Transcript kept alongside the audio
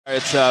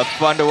It's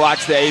fun to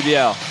watch the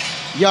ABL.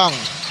 Young,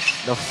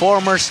 the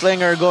former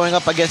Slinger, going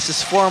up against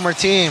his former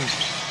team.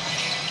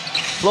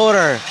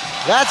 Floater,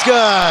 that's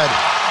good.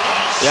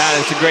 Yeah,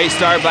 it's a great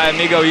start by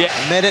Amigo. Yeah.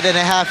 A minute and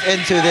a half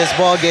into this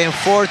ball game,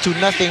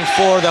 4-0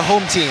 for the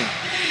home team.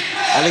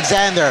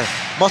 Alexander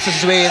muscles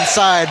his way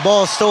inside,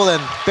 ball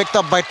stolen, picked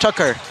up by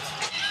Tucker.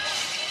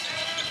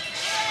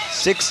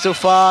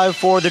 6-5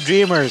 for the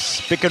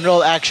Dreamers. Pick and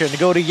roll action.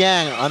 Go to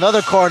Yang,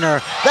 another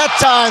corner. That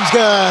time's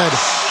good.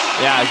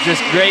 Yeah,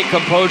 just great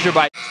composure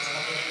by.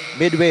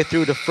 Midway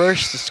through the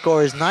first, the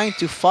score is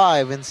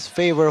 9-5 in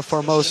favor of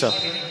Formosa.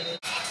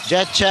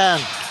 Jet Chan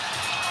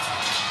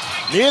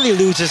nearly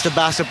loses the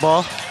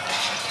basketball.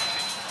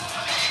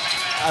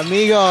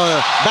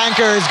 Amigo,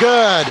 banker is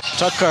good.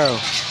 Tucker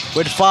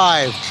with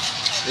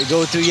 5. They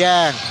go to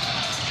Yang.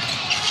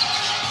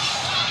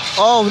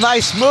 Oh,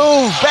 nice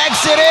move,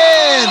 backs it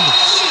in!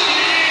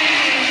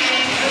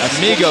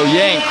 Amigo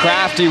Yang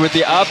crafty with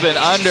the up and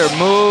under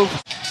move.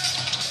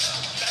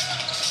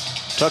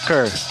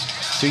 Tucker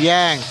to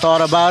Yang,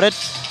 thought about it.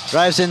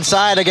 Drives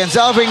inside against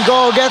Alvin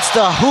Go, gets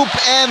the hoop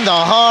and the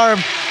harm.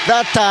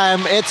 That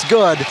time it's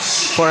good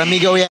for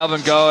Amigo Yang.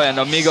 Alvin Go and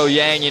Amigo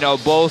Yang, you know,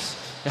 both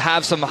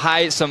have some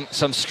height, some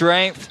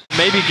strength.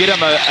 Maybe get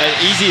him an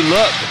easy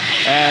look.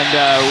 And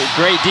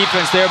great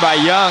defense there by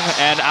Young,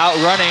 and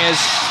outrunning is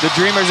the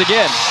Dreamers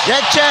again.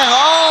 Jet Chang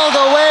all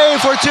the way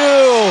for 2.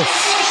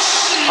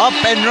 Up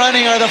and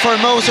running are the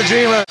Formosa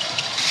Dreamers.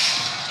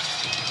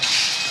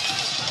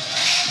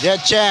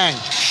 Jet Chang,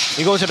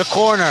 he goes to the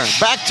corner,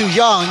 back to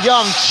Young.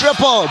 Young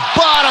triple,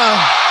 bottom.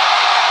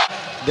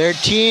 Their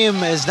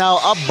team is now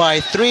up by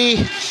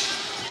 3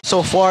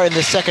 so far in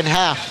the second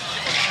half.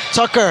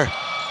 Tucker,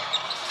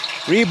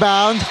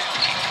 rebound.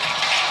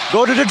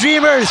 Go to the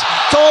Dreamers.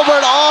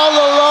 Tolbert all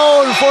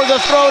alone for the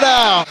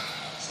throwdown.